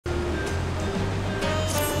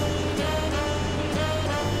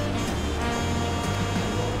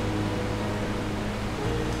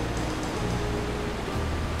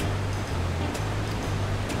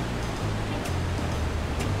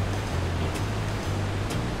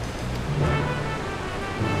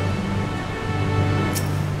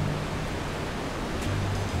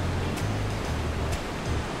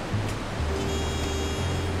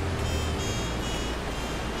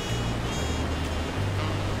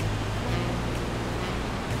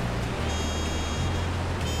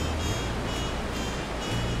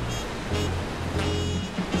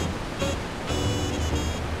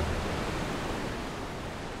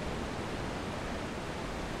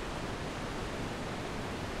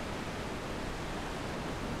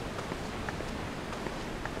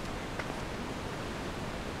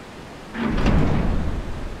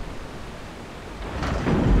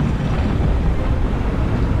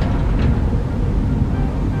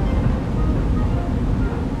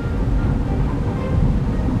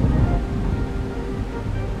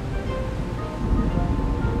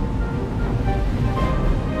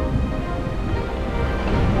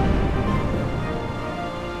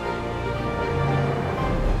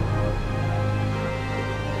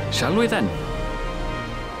Shall we then?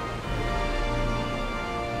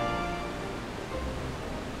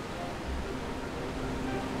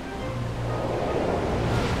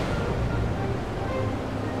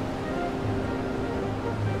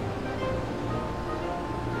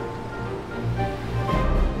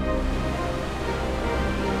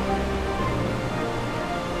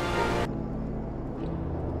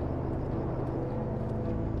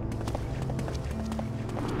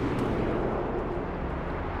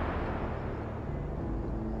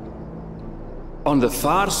 On the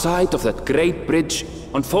far side of that great bridge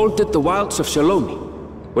unfolded the wilds of Shaloni,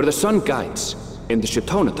 where the sun guides in the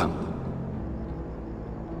Shitonatung.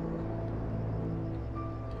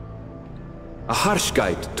 A harsh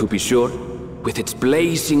guide, to be sure, with its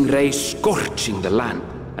blazing rays scorching the land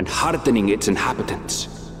and hardening its inhabitants.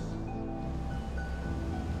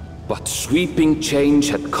 But sweeping change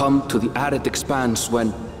had come to the arid expanse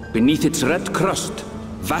when, beneath its red crust,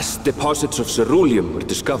 vast deposits of ceruleum were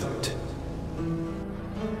discovered.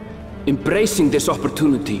 Embracing this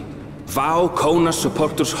opportunity, Vau Kona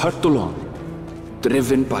supporters hurtle on,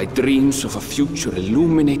 driven by dreams of a future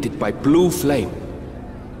illuminated by blue flame.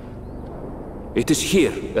 It is here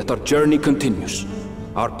that our journey continues,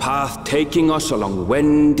 our path taking us along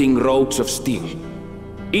winding roads of steel,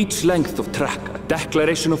 each length of track a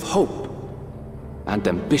declaration of hope and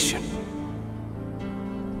ambition.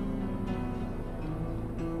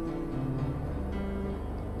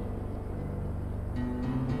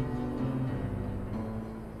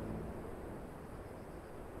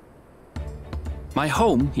 My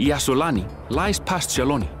home, Yasulani, lies past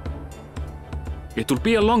Shaloni. It will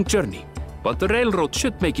be a long journey, but the railroad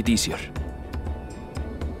should make it easier.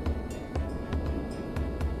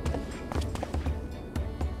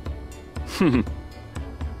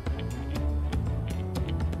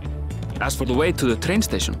 As for the way to the train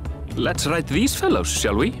station, let's ride these fellows,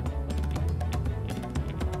 shall we?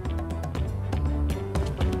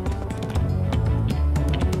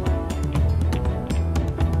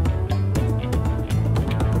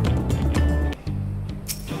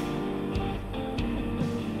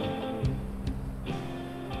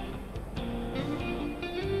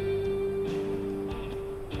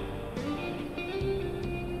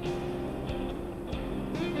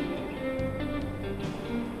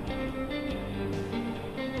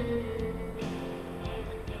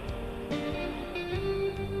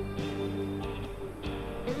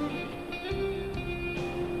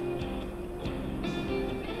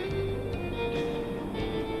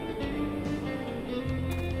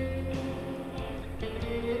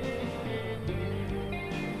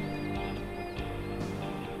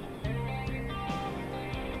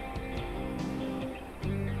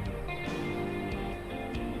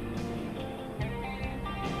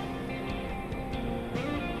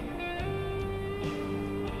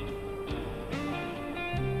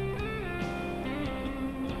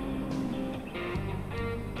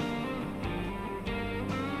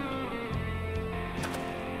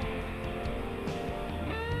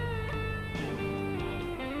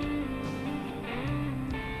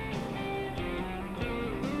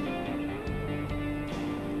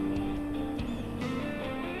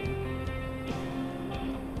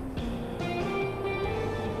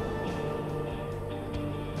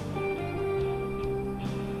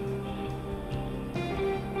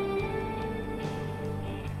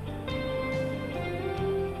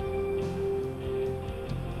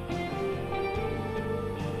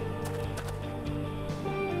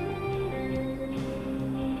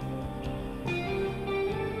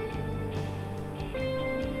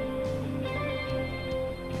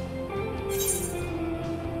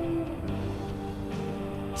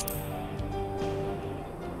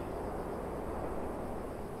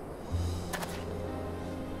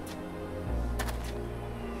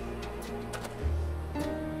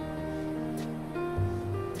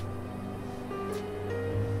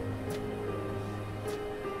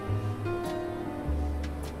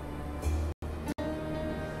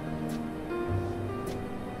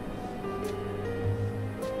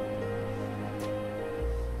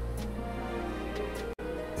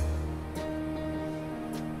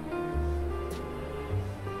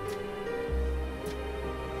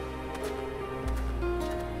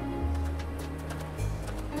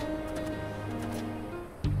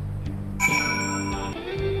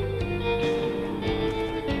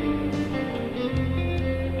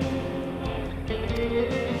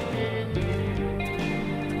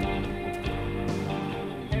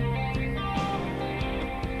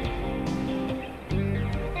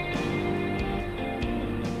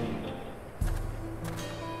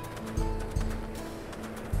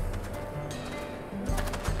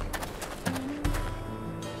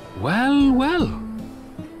 Well, well.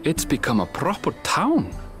 It's become a proper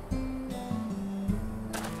town.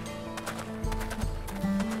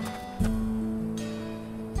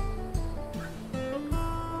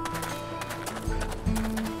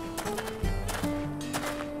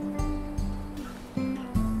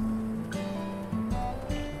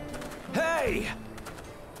 Hey!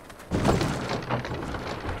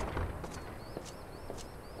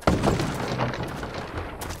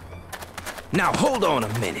 Now hold on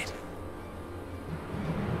a minute.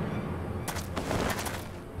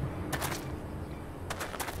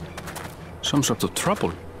 Some sort of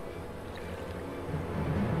trouble.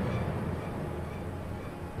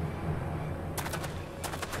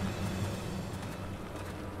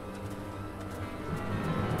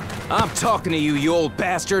 I'm talking to you, you old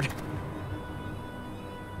bastard.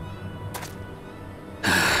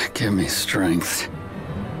 Give me strength.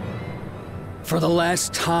 For the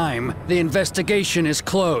last time, the investigation is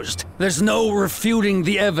closed. There's no refuting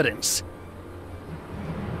the evidence.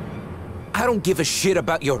 I don't give a shit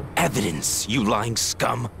about your evidence, you lying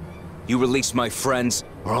scum. You release my friends,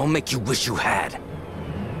 or I'll make you wish you had.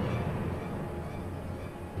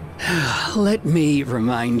 Let me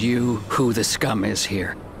remind you who the scum is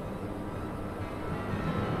here.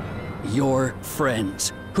 Your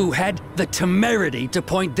friends, who had the temerity to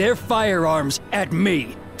point their firearms at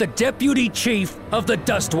me, the Deputy Chief of the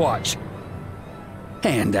Dust Watch.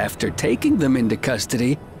 And after taking them into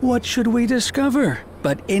custody, what should we discover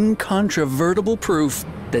but incontrovertible proof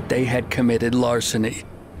that they had committed larceny?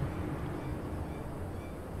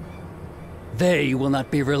 They will not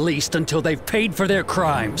be released until they've paid for their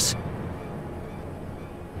crimes.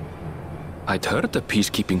 I'd heard the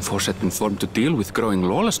peacekeeping force had been formed to deal with growing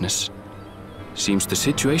lawlessness. Seems the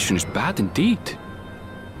situation is bad indeed.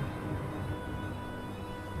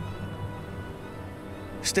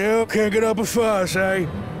 Still can't get up a fuss, eh?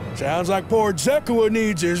 Sounds like poor Zekua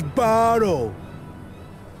needs his bottle.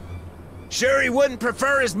 Sure he wouldn't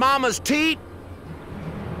prefer his mama's teat?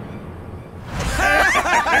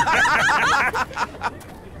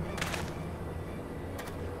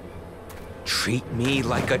 Treat me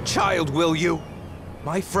like a child, will you?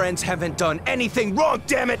 My friends haven't done anything wrong,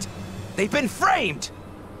 damn it! They've been framed!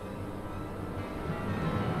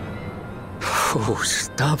 Oh,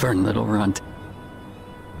 stubborn little runt.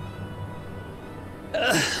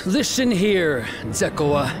 Listen here,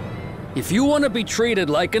 Zekua. If you want to be treated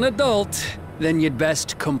like an adult, then you'd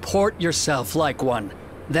best comport yourself like one.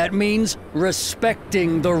 That means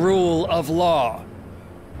respecting the rule of law.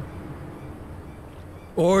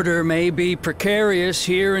 Order may be precarious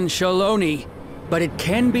here in Shaloni, but it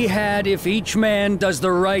can be had if each man does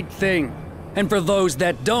the right thing. And for those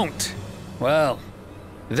that don't, well,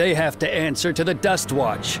 they have to answer to the Dust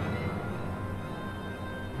Watch.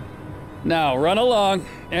 Now run along,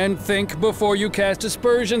 and think before you cast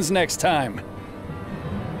aspersions next time.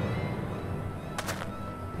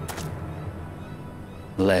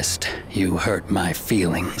 Lest you hurt my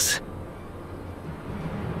feelings.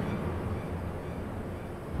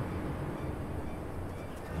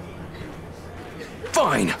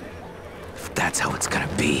 Fine! If that's how it's gonna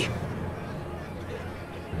be.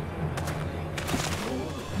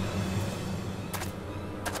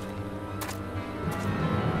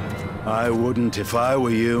 I wouldn't if I were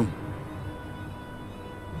you.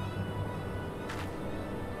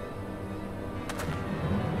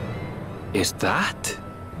 Is that?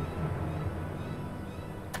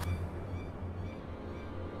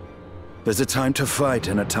 There's a time to fight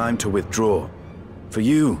and a time to withdraw. For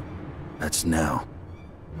you, that's now.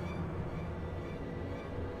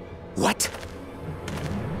 What?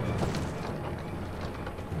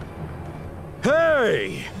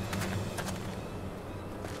 Hey!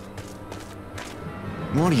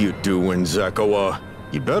 What are you doing, Zekua?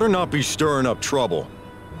 You better not be stirring up trouble.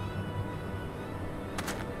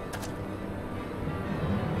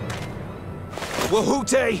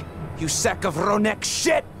 Wahute! You sack of Ronek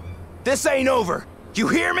shit! This ain't over! You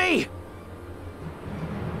hear me?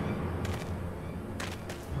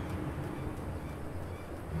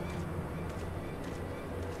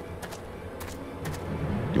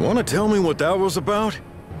 You want to tell me what that was about?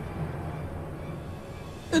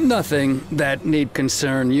 Nothing that need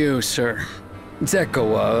concern you, sir.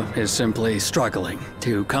 Zekua is simply struggling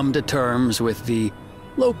to come to terms with the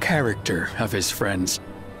low character of his friends.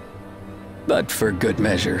 But for good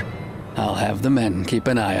measure, I'll have the men keep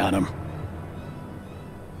an eye on him.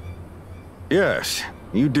 Yes,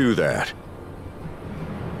 you do that.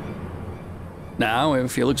 Now,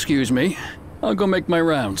 if you'll excuse me, I'll go make my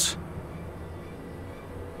rounds.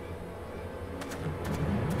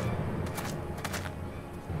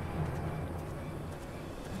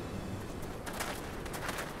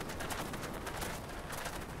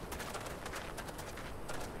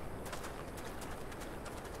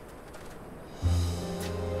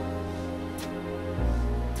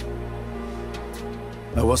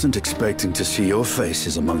 I wasn't expecting to see your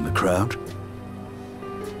faces among the crowd.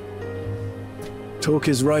 Talk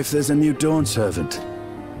is rife there's a new Dawn servant.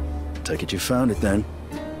 Take it you found it then.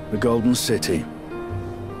 The Golden City.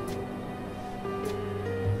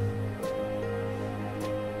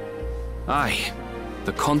 Aye,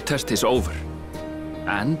 the contest is over.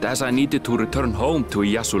 And as I needed to return home to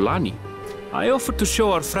Yasulani, I offered to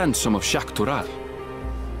show our friends some of Xak Tural.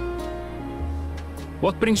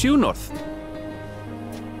 What brings you north?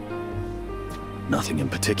 Nothing in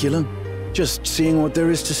particular. Just seeing what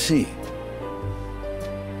there is to see.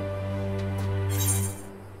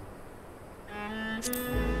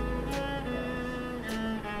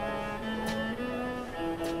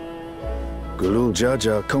 Gulul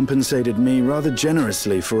Jaja compensated me rather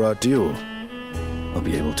generously for our duel. I'll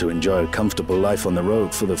be able to enjoy a comfortable life on the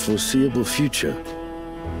road for the foreseeable future.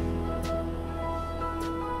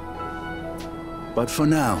 But for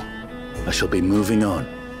now, I shall be moving on.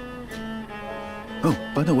 Oh,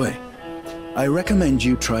 by the way, I recommend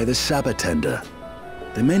you try the Sabba tender.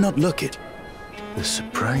 They may not look it. They're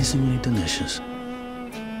surprisingly delicious.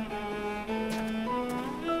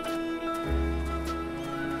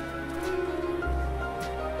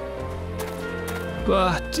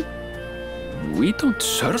 But we don't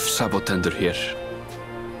serve sabotender here.